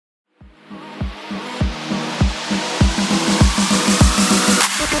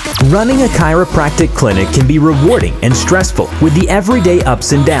Running a chiropractic clinic can be rewarding and stressful with the everyday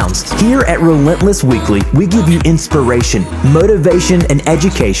ups and downs. Here at Relentless Weekly, we give you inspiration, motivation, and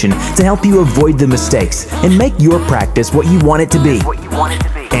education to help you avoid the mistakes and make your practice what you want it to be.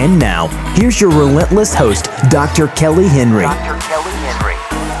 And now, here's your Relentless host, Dr. Kelly Henry.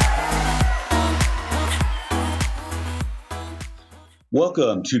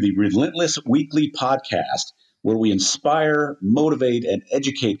 Welcome to the Relentless Weekly podcast, where we inspire, motivate, and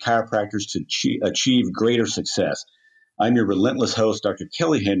educate chiropractors to achieve greater success. I'm your relentless host, Dr.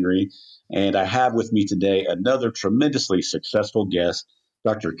 Kelly Henry, and I have with me today another tremendously successful guest,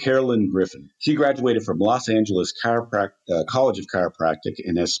 Dr. Carolyn Griffin. She graduated from Los Angeles College of Chiropractic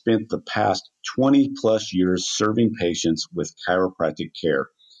and has spent the past 20 plus years serving patients with chiropractic care.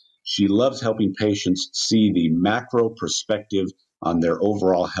 She loves helping patients see the macro perspective on their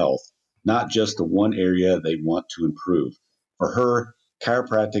overall health, not just the one area they want to improve. For her,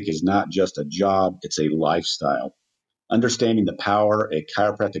 chiropractic is not just a job, it's a lifestyle. Understanding the power a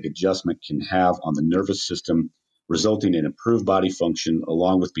chiropractic adjustment can have on the nervous system, resulting in improved body function,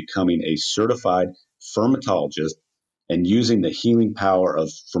 along with becoming a certified fermentologist and using the healing power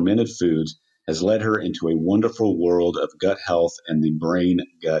of fermented foods, has led her into a wonderful world of gut health and the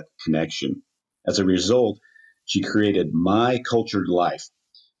brain-gut connection. As a result, she created My Cultured Life.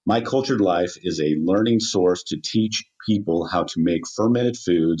 My Cultured Life is a learning source to teach people how to make fermented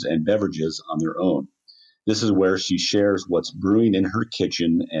foods and beverages on their own. This is where she shares what's brewing in her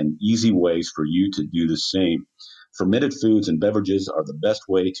kitchen and easy ways for you to do the same. Fermented foods and beverages are the best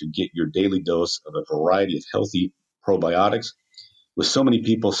way to get your daily dose of a variety of healthy probiotics. With so many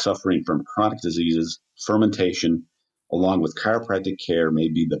people suffering from chronic diseases, fermentation, along with chiropractic care, may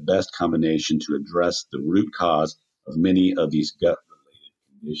be the best combination to address the root cause of many of these gut-related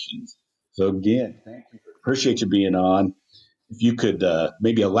conditions. So again, thank you. Appreciate you being on. If you could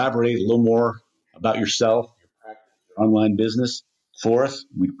maybe elaborate a little more about yourself, your practice, your online business for us,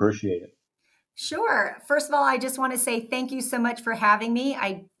 we'd appreciate it. Sure. First of all, I just want to say thank you so much for having me.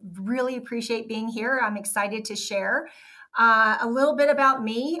 I really appreciate being here. I'm excited to share a little bit about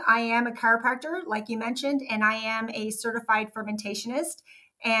me. I am a chiropractor, like you mentioned, and I am a certified fermentationist.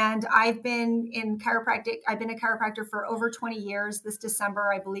 And I've been a chiropractor for over 20 years. This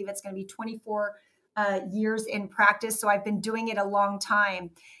December, I believe it's going to be 24 years in practice. So I've been doing it a long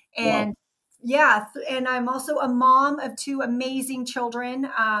time. And wow. Yeah. And I'm also a mom of two amazing children.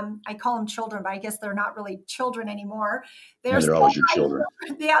 I call them children, but I guess they're not really children anymore. They're always your children.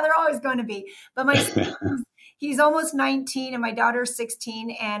 Yeah, they're always going to be. But my son, he's almost 19 and my daughter's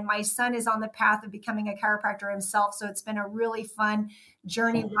 16. And my son is on the path of becoming a chiropractor himself. So it's been a really fun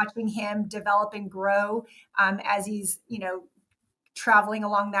journey watching him develop and grow as he's, traveling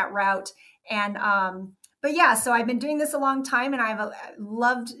along that route. And but yeah, so I've been doing this a long time, and I've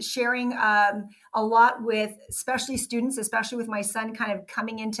loved sharing a lot with, especially students, especially with my son kind of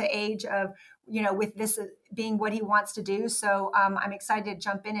coming into age of, with this being what he wants to do. So I'm excited to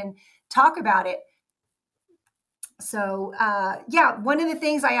jump in and talk about it. So one of the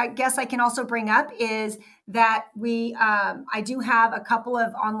things I guess I can also bring up is that I do have a couple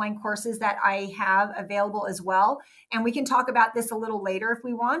of online courses that I have available as well. And we can talk about this a little later if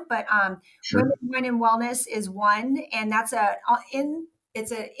we want, but Sure. Women, Wine and Wellness is one. And that's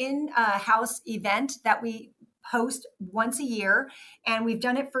it's an in-house event that we host once a year. And we've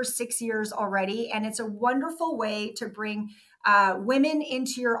done it for 6 years already. And it's a wonderful way to bring women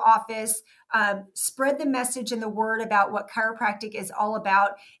into your office, spread the message and the word about what chiropractic is all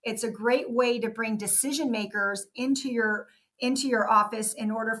about. It's a great way to bring decision makers into your office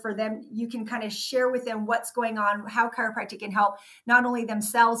in order for them, you can kind of share with them what's going on, how chiropractic can help not only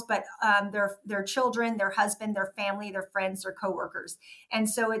themselves, but their children, their husband, their family, their friends, their coworkers. And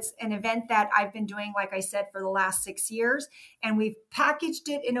so it's an event that I've been doing, like I said, for the last 6 years. And we've packaged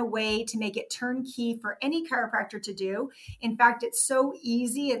it in a way to make it turnkey for any chiropractor to do. In fact, it's so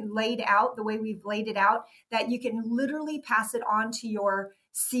easy and laid out the way we've laid it out that you can literally pass it on to your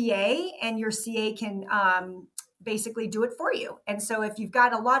CA, and your CA can basically do it for you. And so if you've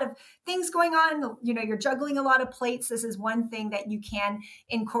got a lot of things going on, you're juggling a lot of plates, this is one thing that you can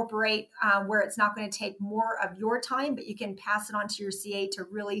incorporate where it's not going to take more of your time, but you can pass it on to your CA to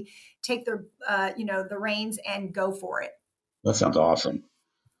really take the reins and go for it. That sounds awesome.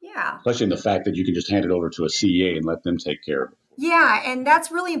 Yeah. Especially in the fact that you can just hand it over to a CA and let them take care of it. Yeah. And that's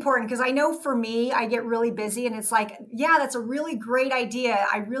really important because I know for me, I get really busy and it's like, yeah, that's a really great idea.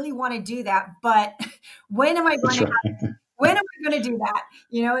 I really want to do that. But when am I going to when am I going to do that?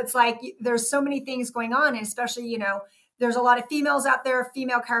 It's like there's so many things going on. And especially, there's a lot of females out there,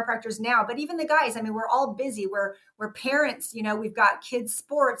 female chiropractors now, but even the guys, I mean, we're all busy. We're parents, we've got kids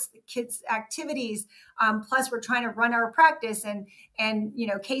sports, kids activities. Plus we're trying to run our practice and,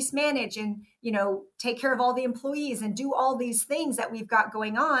 case manage and, take care of all the employees and do all these things that we've got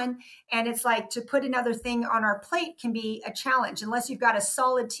going on. And it's like to put another thing on our plate can be a challenge unless you've got a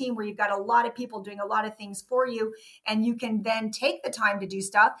solid team where you've got a lot of people doing a lot of things for you and you can then take the time to do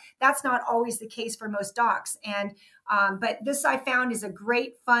stuff. That's not always the case for most docs. And but this I found is a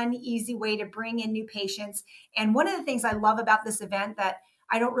great, fun, easy way to bring in new patients. And one of the things I love about this event that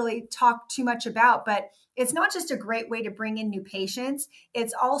I don't really talk too much about, but it's not just a great way to bring in new patients.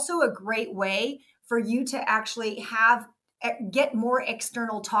 It's also a great way for you to actually get more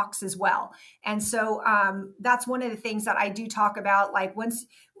external talks as well. And so that's one of the things that I do talk about. Like once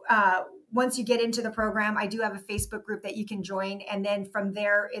you get into the program, I do have a Facebook group that you can join. And then from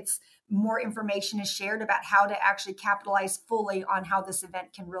there, it's more information is shared about how to actually capitalize fully on how this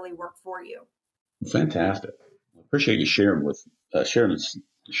event can really work for you. Fantastic. Appreciate you sharing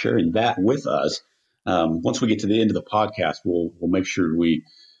sharing that with us. Once we get to the end of the podcast, we'll make sure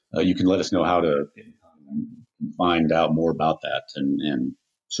you can let us know how to find out more about that and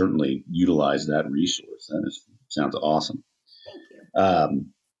certainly utilize that resource. Sounds awesome. Thank you.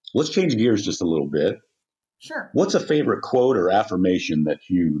 Let's change gears just a little bit. Sure. What's a favorite quote or affirmation that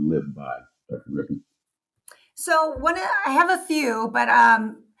you live by, Dr. Griffin? So I have a few, but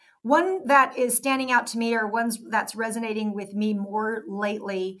one that is standing out to me or one that's resonating with me more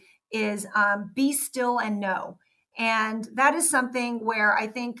lately is be still and know. And that is something where I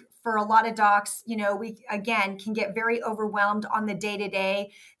think for a lot of docs, we, again, can get very overwhelmed on the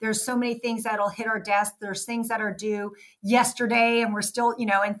day-to-day. There's so many things that'll hit our desk. There's things that are due yesterday and we're still,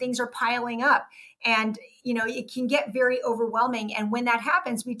 and things are piling up. And, it can get very overwhelming. And when that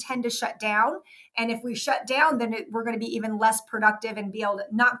happens, we tend to shut down. And if we shut down, then we're going to be even less productive and be able to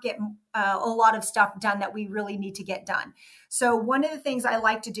not get a lot of stuff done that we really need to get done. So one of the things I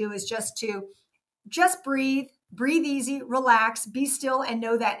like to do is just breathe easy, relax, be still, and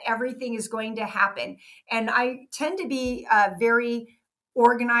know that everything is going to happen. And I tend to be very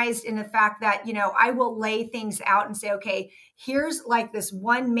organized in the fact that, I will lay things out and say, okay, here's like this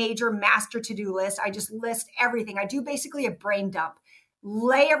one major master to-do list. I just list everything. I do basically a brain dump,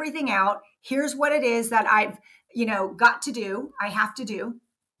 lay everything out. Here's what it is that I've, got to do, I have to do.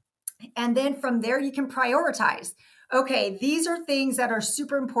 And then from there, you can prioritize. Okay, these are things that are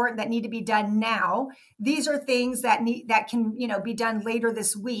super important that need to be done now. These are things that can, be done later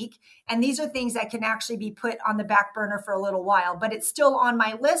this week. And these are things that can actually be put on the back burner for a little while, but it's still on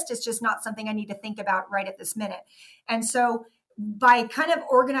my list. It's just not something I need to think about right at this minute. And so by kind of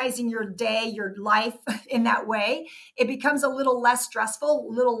organizing your day, your life in that way, it becomes a little less stressful,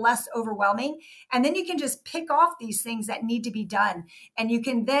 a little less overwhelming. And then you can just pick off these things that need to be done. And you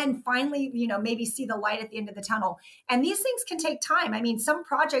can then finally, maybe see the light at the end of the tunnel. And these things can take time. I mean, some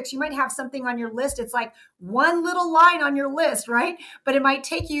projects, you might have something on your list. It's like one little line on your list, right? But it might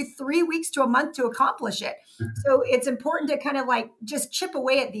take you 3 weeks to a month to accomplish it. So it's important to kind of like just chip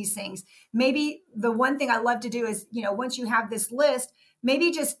away at these things. Maybe the one thing I love to do is, once you have this list,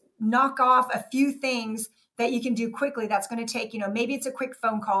 maybe just knock off a few things that you can do quickly. That's going to take, maybe it's a quick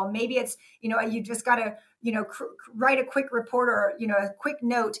phone call. Maybe it's, you just got to, write a quick report or, a quick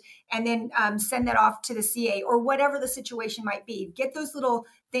note and then send that off to the CA or whatever the situation might be. Get those little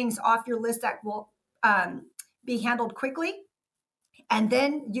things off your list that will be handled quickly. And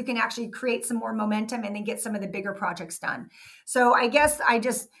then you can actually create some more momentum and then get some of the bigger projects done. So I guess I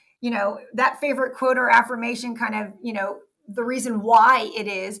just, that favorite quote or affirmation kind of, the reason why it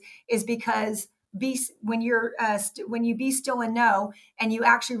is because when you be still and know, and you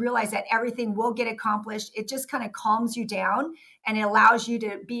actually realize that everything will get accomplished, it just kind of calms you down and it allows you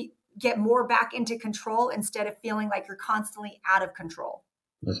to get more back into control instead of feeling like you're constantly out of control.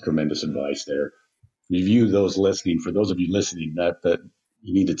 That's tremendous advice there. Review those listening. For those of you listening, that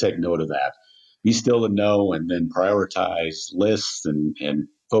you need to take note of that. Be still and know, and then prioritize lists and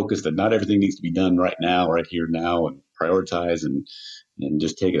focus that not everything needs to be done right now, right here now, and prioritize and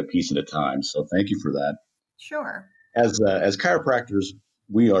just take it a piece at a time. So thank you for that. Sure. As chiropractors,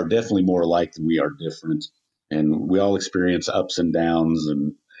 we are definitely more alike than we are different, and we all experience ups and downs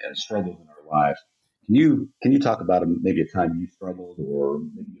and struggles in our life. Can you talk about maybe a time you struggled or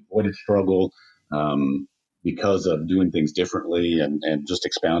maybe avoided struggle because of doing things differently and just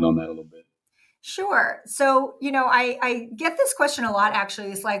expound on that a little bit? Sure. So, I get this question a lot,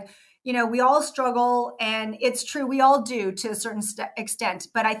 actually. It's like, we all struggle, and it's true. We all do to a certain extent,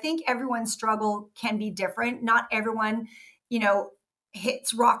 but I think everyone's struggle can be different. Not everyone,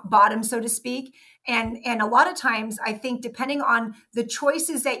 hits rock bottom, so to speak. And a lot of times, I think depending on the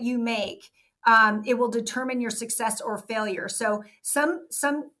choices that you make, it will determine your success or failure. So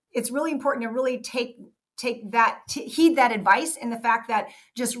it's really important to really heed that advice, and the fact that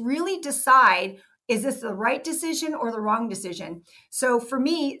just really decide, is this the right decision or the wrong decision? So for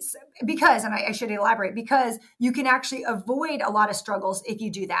me, because, and I should elaborate, because you can actually avoid a lot of struggles if you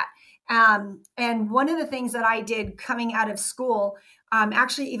do that. And one of the things that I did coming out of school,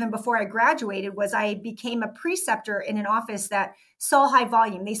 actually even before I graduated, was I became a preceptor in an office that saw high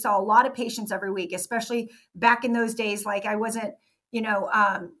volume. They saw a lot of patients every week, especially back in those days. Like I wasn't,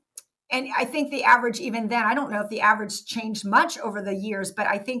 and I think the average, even then, I don't know if the average changed much over the years, but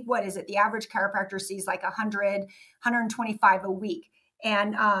I think, what is it? The average chiropractor sees like 100, 125 a week.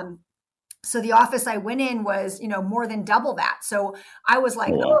 And so the office I went in was, more than double that. So I was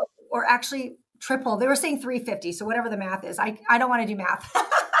like, wow. or actually triple. They were saying 350. So whatever the math is, I don't want to do math.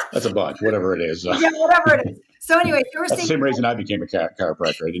 That's a bunch, whatever it is. Yeah, whatever it is. So anyway, that's the same reason I became a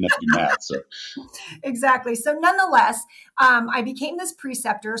chiropractor. I didn't have to do math. So exactly. So nonetheless, I became this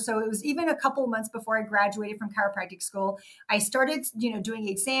preceptor. So it was even a couple of months before I graduated from chiropractic school. I started, doing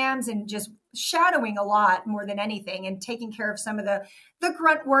exams and just shadowing a lot more than anything, and taking care of some of the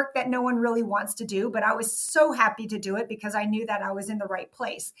grunt work that no one really wants to do. But I was so happy to do it because I knew that I was in the right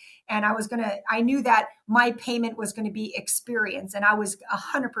place, and I knew that my payment was going to be experience, and I was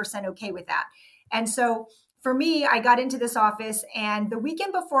 100% okay with that. And so for me, I got into this office, and the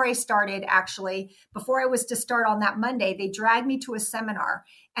weekend before I started, actually, before I was to start on that Monday, they dragged me to a seminar.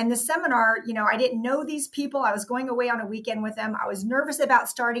 And the seminar, I didn't know these people. I was going away on a weekend with them. I was nervous about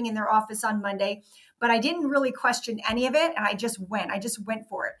starting in their office on Monday, but I didn't really question any of it. And I just went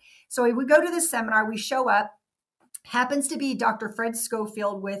for it. So we go to this seminar, we show up. Happens to be Dr. Fred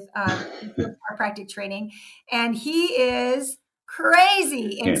Schofield with chiropractic training. And he is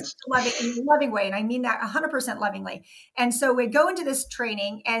crazy in a loving way. And I mean that 100% lovingly. And so we go into this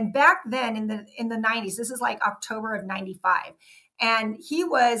training, and back then in the 90s, this is like October of 95. And he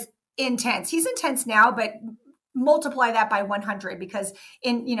was intense. He's intense now, but multiply that by 100, because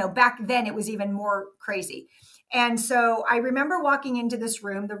back then it was even more crazy. And so I remember walking into this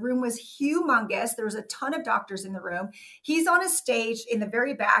room. The room was humongous. There was a ton of doctors in the room. He's on a stage in the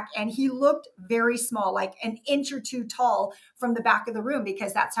very back, and he looked very small, like an inch or two tall from the back of the room,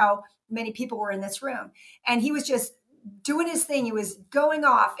 because that's how many people were in this room. And he was just doing his thing. He was going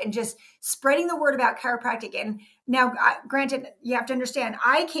off and just spreading the word about chiropractic. And now, granted, you have to understand,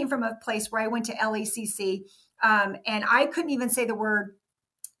 I came from a place where I went to LACC, and I couldn't even say the word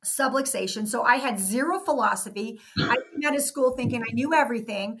subluxation. So I had zero philosophy. I came out of school thinking I knew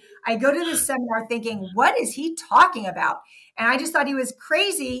everything. I go to this seminar thinking, what is he talking about? And I just thought he was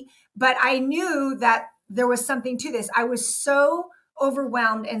crazy, but I knew that there was something to this. I was so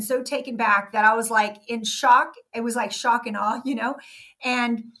overwhelmed and so taken back that I was like in shock. It was like shock and awe,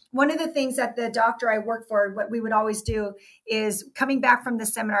 And one of the things that the doctor I worked for, what we would always do is, coming back from the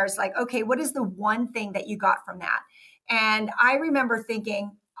seminar, is like, okay, what is the one thing that you got from that? And I remember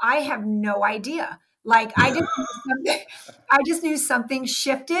thinking, I have no idea. Like I just knew something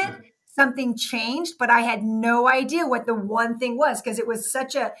shifted, something changed, but I had no idea what the one thing was, because it was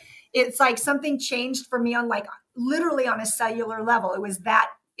it's like something changed for me on, like, literally on a cellular level. It was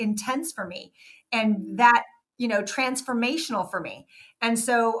that intense for me, and that, transformational for me. And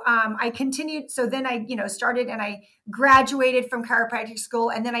so I continued. So then I, started, and I graduated from chiropractic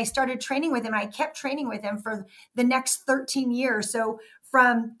school, and then I started training with him. I kept training with him for the next 13 years. So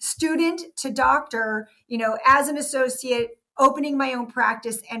from student to doctor, as an associate, opening my own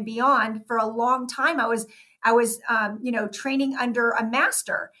practice and beyond, for a long time, I was training under a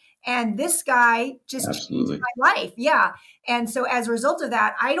master. And this guy just Absolutely changed my life. Yeah. And so as a result of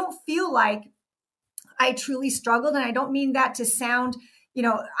that, I don't feel like I truly struggled. And I don't mean that to sound,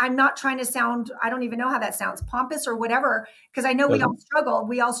 I'm not trying to sound, I don't even know how that sounds, pompous or whatever, because I know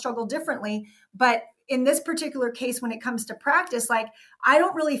we all struggle differently. But in this particular case, when it comes to practice, like, I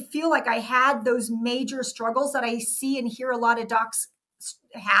don't really feel like I had those major struggles that I see and hear a lot of docs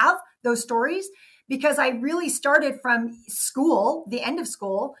have, those stories, because I really started from school, the end of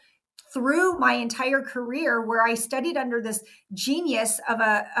school, through my entire career, where I studied under this genius of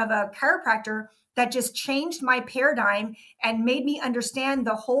a chiropractor that just changed my paradigm and made me understand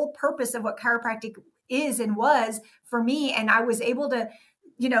the whole purpose of what chiropractic is and was for me. And I was able to,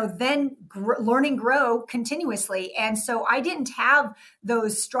 then learn and grow continuously. And so I didn't have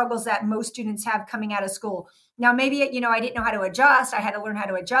those struggles that most students have coming out of school. Now, maybe, I didn't know how to adjust. I had to learn how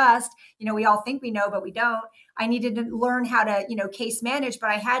to adjust. We all think we know, but we don't. I needed to learn how to, case manage, but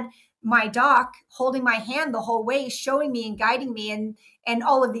I had my doc holding my hand the whole way, showing me and guiding me and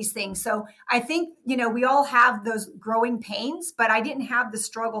all of these things. So I think, we all have those growing pains, but I didn't have the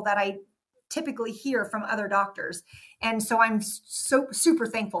struggle that I typically hear from other doctors. And so I'm so super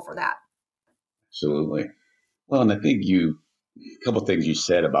thankful for that. Absolutely. Well, and I think a couple of things you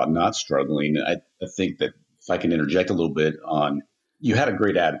said about not struggling. I think that if I can interject a little bit on, you had a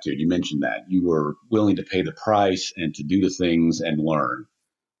great attitude. You mentioned that you were willing to pay the price and to do the things and learn,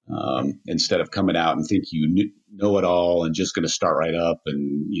 instead of coming out and think you know it all and just going to start right up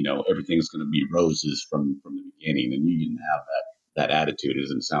and everything's going to be roses from the beginning. And you didn't have that attitude. It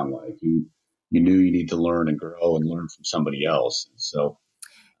doesn't sound like you knew you need to learn and grow and learn from somebody else. And so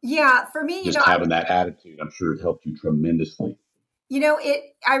yeah, for me, just having that attitude, I'm sure it helped you tremendously.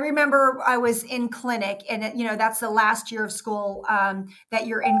 I remember I was in clinic, and that's the last year of school that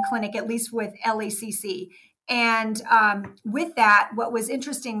you're in clinic, at least with LACC. And with that, what was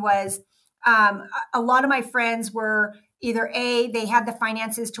interesting was a lot of my friends were either they had the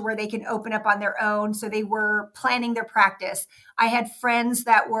finances to where they can open up on their own, so they were planning their practice. I had friends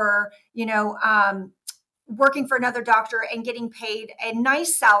that were, working for another doctor and getting paid a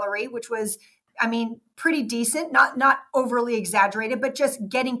nice salary, which was, pretty decent, not overly exaggerated, but just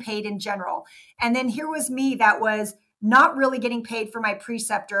getting paid in general. And then here was me that was not really getting paid for my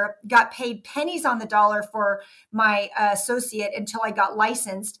preceptor, got paid pennies on the dollar for my associate until I got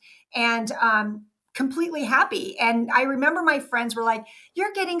licensed, and completely happy. And I remember my friends were like,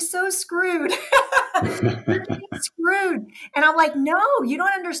 "You're getting so screwed." You're getting screwed. And I'm like, no, you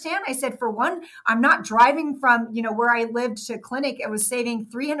don't understand. I said, for one, I'm not driving from, where I lived to clinic. I was saving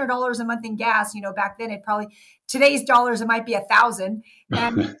 $300 a month in gas. Back then today's dollars, it might be 1,000.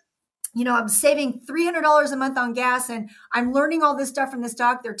 And, I'm saving $300 a month on gas, and I'm learning all this stuff from this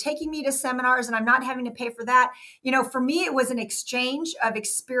doc. They're taking me to seminars and I'm not having to pay for that. For me, it was an exchange of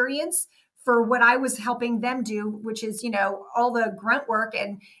experience for what I was helping them do, which is, all the grunt work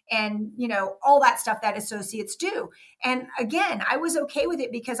and all that stuff that associates do. And again, I was okay with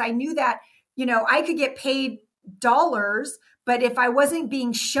it because I knew that, I could get paid dollars, but if I wasn't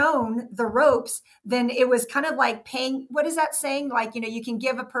being shown the ropes, then it was kind of like paying, what is that saying? Like, you can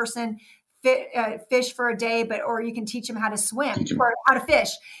give a person fish for a day, or you can teach them how to swim or how to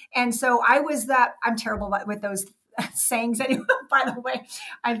fish. And so I'm terrible with those sayings anyway, by the way.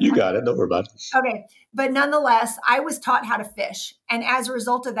 You got it. Don't worry about it. Okay. But nonetheless, I was taught how to fish. And as a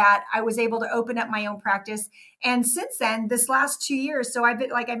result of that, I was able to open up my own practice. And since then, this last 2 years, so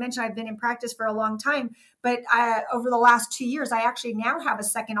like I mentioned, I've been in practice for a long time, but over the last 2 years, I actually now have a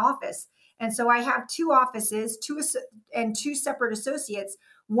second office. And so I have two offices, two separate associates,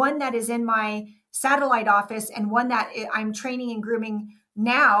 one that is in my satellite office and one that I'm training and grooming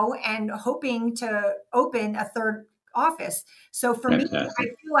now and hoping to open a third office. So for me, I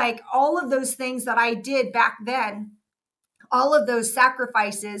feel like all of those things that I did back then, all of those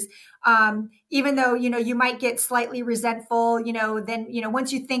sacrifices, even though, you might get slightly resentful, then,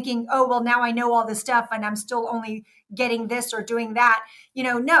 once you're thinking, oh, well, now I know all this stuff and I'm still only getting this or doing that,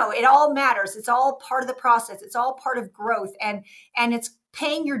 no, it all matters. It's all part of the process. It's all part of growth, and it's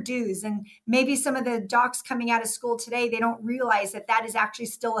paying your dues. And maybe some of the docs coming out of school today, they don't realize that is actually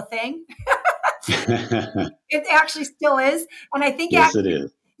still a thing. It actually still is. And I think yes, it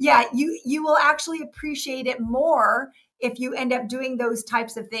is. Yeah, you will actually appreciate it more if you end up doing those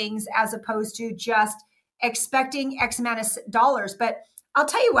types of things as opposed to just expecting X amount of dollars. But I'll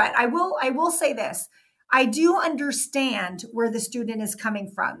tell you what, I will say this. I do understand where the student is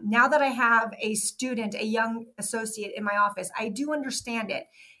coming from. Now that I have a young associate in my office, I do understand it.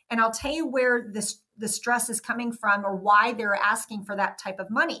 And I'll tell you where the stress is coming from, or why they're asking for that type of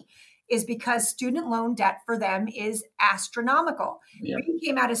money, is because student loan debt for them is astronomical. Yeah. We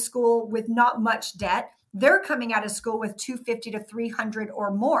came out of school with not much debt. They're coming out of school with $250 to $300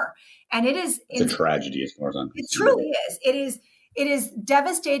 or more. And it's a tragedy as far as I'm concerned. It truly is. It is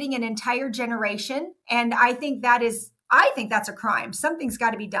devastating an entire generation. And I think that's a crime. Something's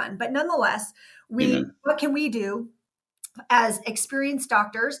got to be done. But nonetheless, what can we do as experienced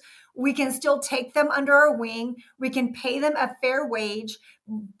doctors? We can still take them under our wing. We can pay them a fair wage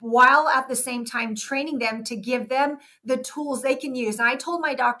while at the same time training them to give them the tools they can use. And I told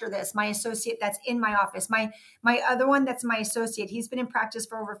my doctor this, my associate that's in my office, my other one that's my associate, he's been in practice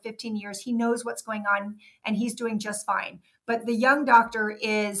for over 15 years. He knows what's going on and he's doing just fine. But the young doctor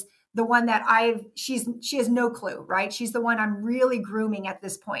is the one that she has no clue, right? She's the one I'm really grooming at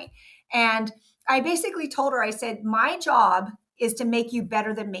this point. And I basically told her, I said, my job is to make you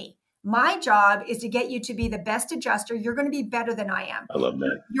better than me. My job is to get you to be the best adjuster. You're going to be better than I am. I love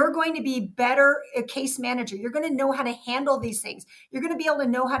that. You're going to be better a case manager. You're going to know how to handle these things. You're going to be able to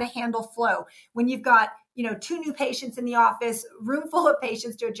know how to handle flow. When you've got, 2 new patients in the office, room full of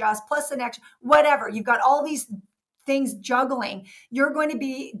patients to adjust, plus the next, whatever. You've got all these things juggling. You're going to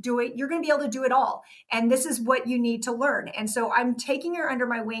be able to do it all. And this is what you need to learn. And so I'm taking her under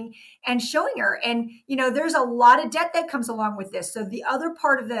my wing and showing her. And, there's a lot of debt that comes along with this. So the other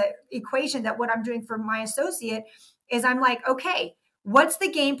part of the equation that what I'm doing for my associate is I'm like, okay, what's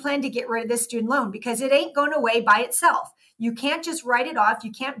the game plan to get rid of this student loan? Because it ain't going away by itself. You can't just write it off.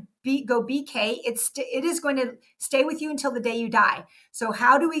 You can't go BK. It is going to stay with you until the day you die. So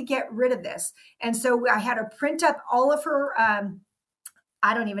how do we get rid of this? And so I had to print up all of her,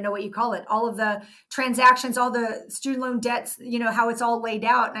 I don't even know what you call it, all of the transactions, all the student loan debts, how it's all laid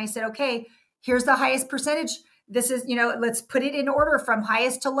out. And I said, okay, here's the highest percentage. This is, let's put it in order from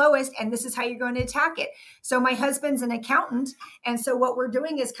highest to lowest, and this is how you're going to attack it. So my husband's an accountant, and so what we're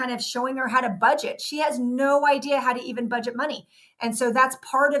doing is kind of showing her how to budget. She has no idea how to even budget money. And so that's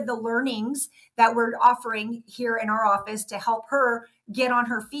part of the learnings that we're offering here in our office to help her get on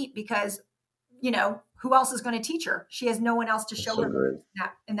her feet because, who else is going to teach her? She has no one else to show her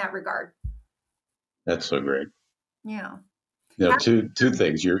in that regard. That's so great. Yeah. Two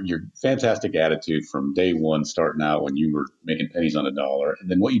things. Your fantastic attitude from day one, starting out when you were making pennies on a dollar,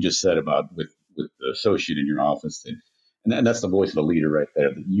 and then what you just said about with the associate in your office, and that's the voice of a leader right there.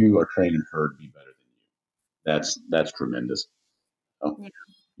 That you are training her to be better than you. That's tremendous. So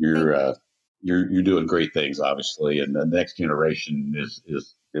you're doing great things, obviously, and the next generation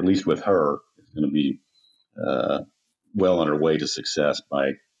is at least with her is going to be well on her way to success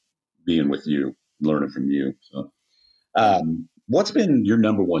by being with you, learning from you. So. What's been your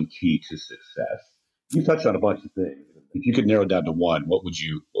number one key to success? You touched on a bunch of things. If you could narrow it down to one, what would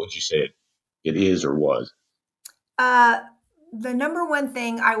you say it is or was? The number one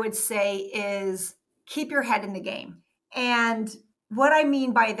thing I would say is keep your head in the game. And what I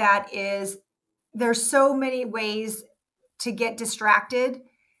mean by that is there's so many ways to get distracted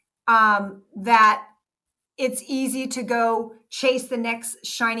that it's easy to go chase the next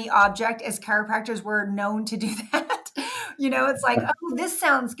shiny object. As chiropractors, we're known to do that. It's like, oh, this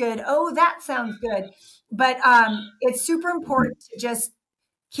sounds good. Oh, that sounds good. But it's super important to just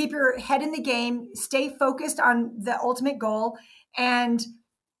keep your head in the game, stay focused on the ultimate goal. And,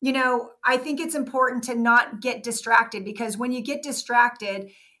 I think it's important to not get distracted because when you get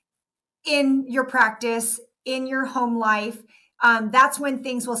distracted in your practice, in your home life, that's when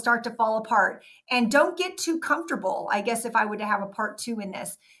things will start to fall apart. And don't get too comfortable. I guess if I were to have a part 2 in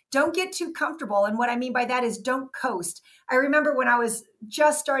this, don't get too comfortable. And what I mean by that is don't coast. I remember when I was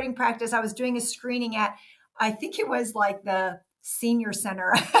just starting practice, I was doing a screening at, I think it was like the senior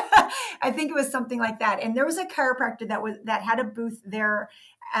center. I think it was something like that. And there was a chiropractor that had a booth there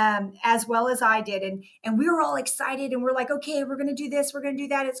as well as I did. And we were all excited and we're like, okay, we're going to do this. We're going to do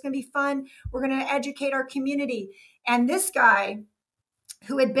that. It's going to be fun. We're going to educate our community. And this guy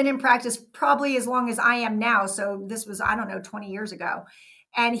who had been in practice probably as long as I am now. So this was, 20 years ago.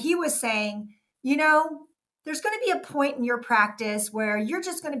 And he was saying, there's going to be a point in your practice where you're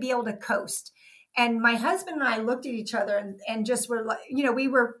just going to be able to coast. And my husband and I looked at each other and just were like, we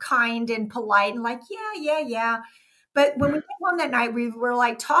were kind and polite and like, yeah. But when we came home that night, we were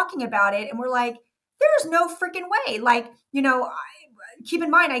like talking about it and we're like, there's no freaking way. Like, keep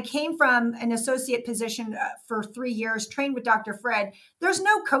in mind, I came from an associate position for 3 years, trained with Dr. Fred. There's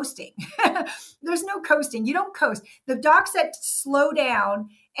no coasting. There's no coasting. You don't coast. The docs that slow down,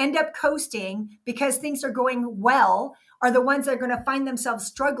 end up coasting because things are going well, are the ones that are going to find themselves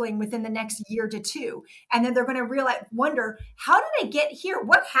struggling within the next year to 2. And then they're going to wonder, how did I get here?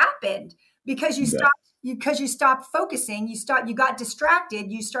 What happened? Because you stopped focusing, you got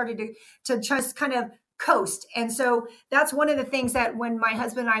distracted, you started to just kind of coast. And so that's one of the things that when my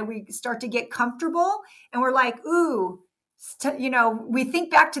husband and I, we start to get comfortable and we're like, ooh, we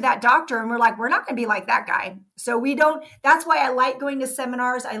think back to that doctor and we're like, we're not going to be like that guy. So that's why I like going to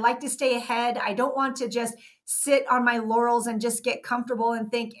seminars. I like to stay ahead. I don't want to just sit on my laurels and just get comfortable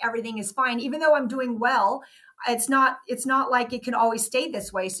and think everything is fine. Even though I'm doing well, it's not like it can always stay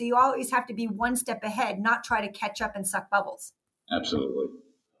this way. So you always have to be one step ahead, not try to catch up and suck bubbles. Absolutely.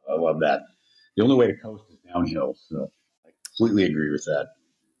 I love that. The only way to coast is downhill. So I completely agree with that.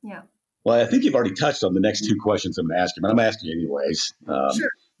 Yeah. Well, I think you've already touched on the next 2 questions I'm going to ask you, but I'm asking you anyways. Sure.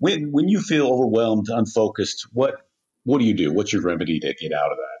 When you feel overwhelmed, unfocused, what do you do? What's your remedy to get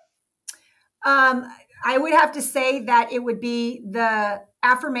out of that? I would have to say that it would be the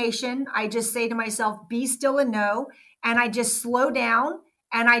affirmation. I just say to myself, be still and know. And I just slow down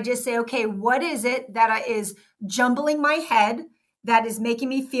And I just say, okay, what is it that is jumbling my head, that is making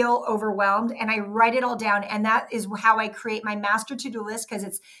me feel overwhelmed? And I write it all down. And that is how I create my master to-do list, because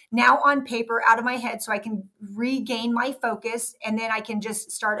it's now on paper out of my head, so I can regain my focus. And then I can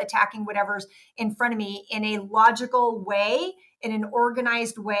just start attacking whatever's in front of me in a logical way, in an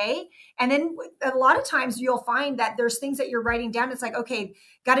organized way. And then a lot of times you'll find that there's things that you're writing down. It's like, okay,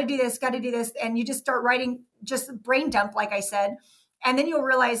 got to do this. And you just start writing, just brain dump, like I said. And then you'll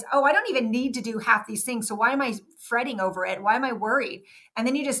realize, oh, I don't even need to do half these things. So why am I fretting over it? Why am I worried? And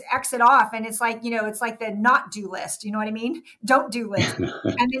then you just X it off. And it's like, it's like the not do list. You know what I mean? Don't do list. And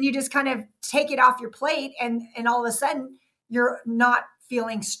then you just kind of take it off your plate. And all of a sudden you're not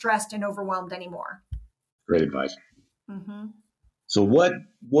feeling stressed and overwhelmed anymore. Great advice. Mm-hmm. So what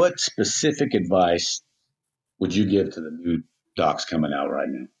specific advice would you give to the new docs coming out right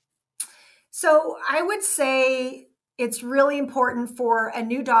now? So I would say it's really important for a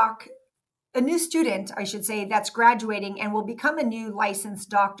new student, I should say, that's graduating and will become a new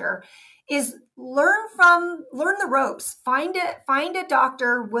licensed doctor, is learn the ropes. Find a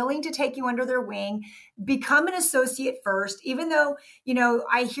doctor willing to take you under their wing. Become an associate first, even though,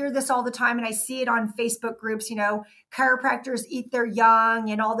 I hear this all the time and I see it on Facebook groups, chiropractors eat their young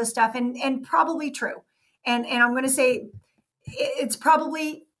and all this stuff, and probably true. And I'm going to say it's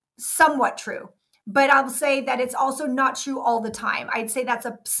probably somewhat true. But I'll say that it's also not true all the time. I'd say that's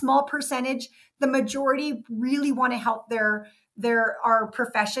a small percentage. The majority really want to help our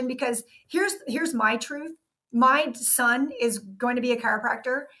profession, because here's my truth. My son is going to be a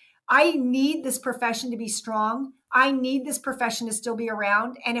chiropractor. I need this profession to be strong. I need this profession to still be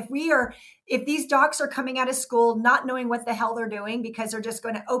around. And if these docs are coming out of school not knowing what the hell they're doing, because they're just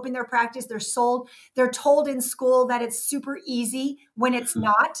going to open their practice, they're told in school that it's super easy when it's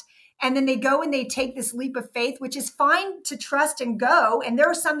not. And then they go and they take this leap of faith, which is fine to trust and go. And there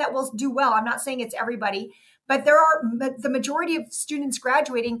are some that will do well. I'm not saying it's everybody, but the majority of students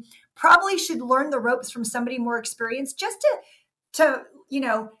graduating probably should learn the ropes from somebody more experienced, just to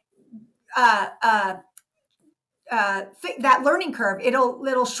that learning curve.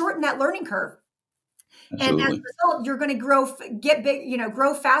 It'll shorten that learning curve. Absolutely. And as a result, you're going to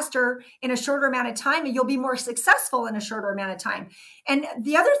grow faster in a shorter amount of time, and you'll be more successful in a shorter amount of time. And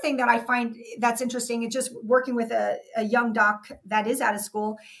the other thing that I find that's interesting is just working with a young doc that is out of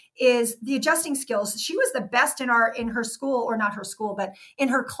school is the adjusting skills. She was the best in her school, or not her school, but in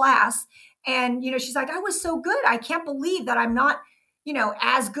her class. And, she's like, I was so good. I can't believe that I'm not,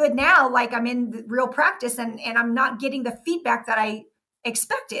 as good now, like I'm in the real practice, and I'm not getting the feedback that I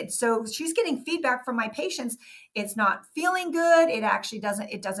expected. So she's getting feedback from my patients. It's not feeling good. It actually doesn't,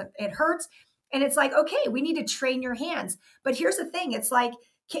 it hurts. And it's like, okay, we need to train your hands. But here's the thing. It's like,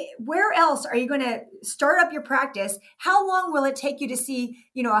 where else are you going to start up your practice? How long will it take you to see,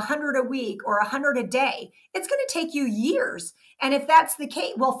 100 a week or 100 a day? It's going to take you years. And if that's the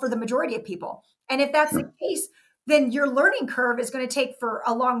case, well, for the majority of people, and if that's the case, then your learning curve is going to take for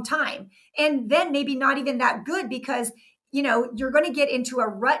a long time. And then maybe not even that good, because you're going to get into a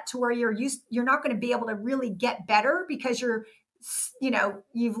rut to where you're not going to be able to really get better, because you've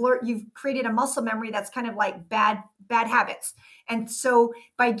created a muscle memory that's kind of like bad habits. And so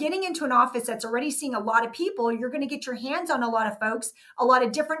by getting into an office that's already seeing a lot of people, you're going to get your hands on a lot of folks, a lot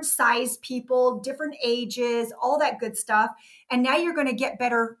of different size people, different ages, all that good stuff. And now you're going to get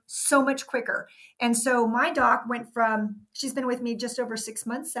better so much quicker. And so my doc she's been with me just over 6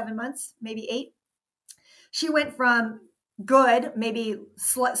 months, 7 months, maybe 8. She went from good, maybe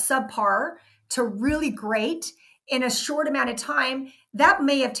subpar, to really great in a short amount of time. That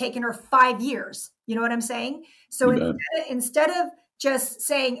may have taken her 5 years. You know what I'm saying? So instead of just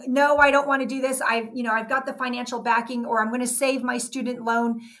saying, no, I don't want to do this, I've got the financial backing, or I'm going to save my student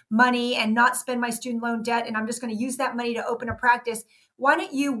loan money and not spend my student loan debt, and I'm just going to use that money to open a practice. Why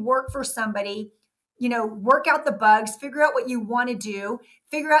don't you work for somebody, work out the bugs, figure out what you want to do,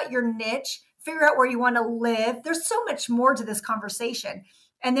 figure out your niche, figure out where you want to live. There's so much more to this conversation.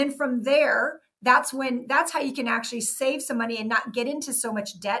 And then from there, that's how you can actually save some money and not get into so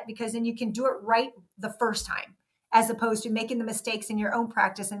much debt, because then you can do it right the first time, as opposed to making the mistakes in your own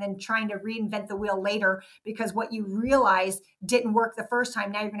practice and then trying to reinvent the wheel later, because what you realized didn't work the first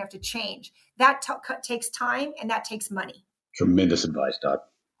time. Now you're going to have to change. That takes time, and that takes money. Tremendous advice, Doc.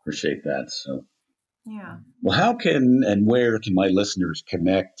 Appreciate that. So, yeah. Well, how can and where can my listeners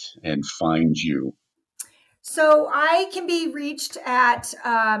connect and find you? So I can be reached at,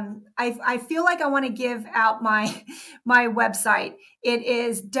 I feel like I want to give out my website. It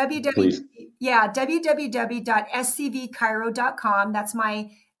is www.scvchiro.com. That's my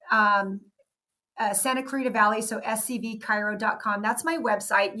Santa Clarita Valley, so scvchiro.com. That's my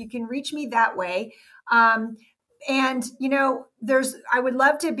website. You can reach me that way. And, I would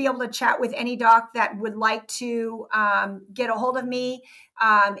love to be able to chat with any doc that would like to get a hold of me.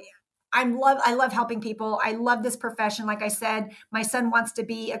 I love helping people. I love this profession. Like I said, my son wants to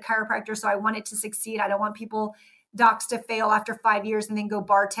be a chiropractor, so I want it to succeed. I don't want docs to fail after 5 years and then go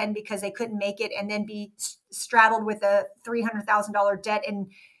bartend because they couldn't make it and then be straddled with a $300,000 debt and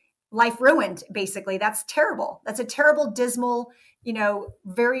life ruined, basically. That's terrible. That's a terrible, dismal,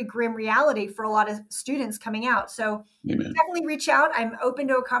 very grim reality for a lot of students coming out. So Amen. Definitely reach out. I'm open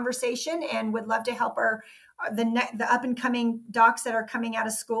to a conversation and would love to help the up and coming docs that are coming out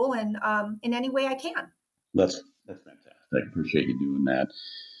of school and in any way I can. That's fantastic. I appreciate you doing that.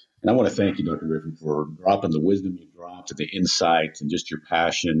 And I want to thank you, Dr. Griffin, for dropping the wisdom you dropped, the insights, and just your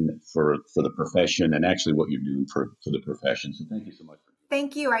passion for the profession and actually what you're doing for the profession. So thank you so much.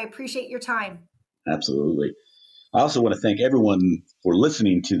 Thank you. I appreciate your time. Absolutely. I also want to thank everyone for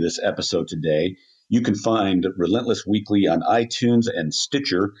listening to this episode today. You can find Relentless Weekly on iTunes and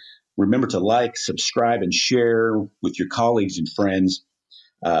Stitcher. Remember to like, subscribe, and share with your colleagues and friends.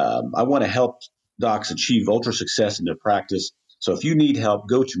 I want to help docs achieve ultra success in their practice. So if you need help,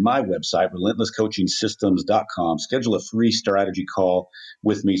 go to my website, relentlesscoachingsystems.com. Schedule a free strategy call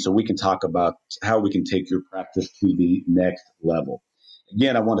with me so we can talk about how we can take your practice to the next level.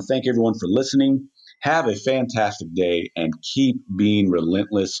 Again, I want to thank everyone for listening. Have a fantastic day and keep being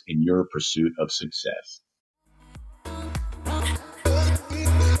relentless in your pursuit of success.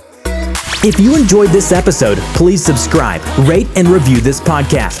 If you enjoyed this episode, please subscribe, rate, and review this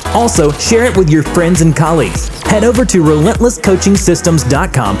podcast. Also, share it with your friends and colleagues. Head over to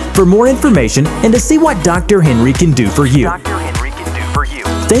relentlesscoachingsystems.com for more information and to see what Dr. Henry can do for you.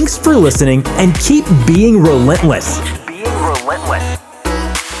 Thanks for listening and keep being relentless.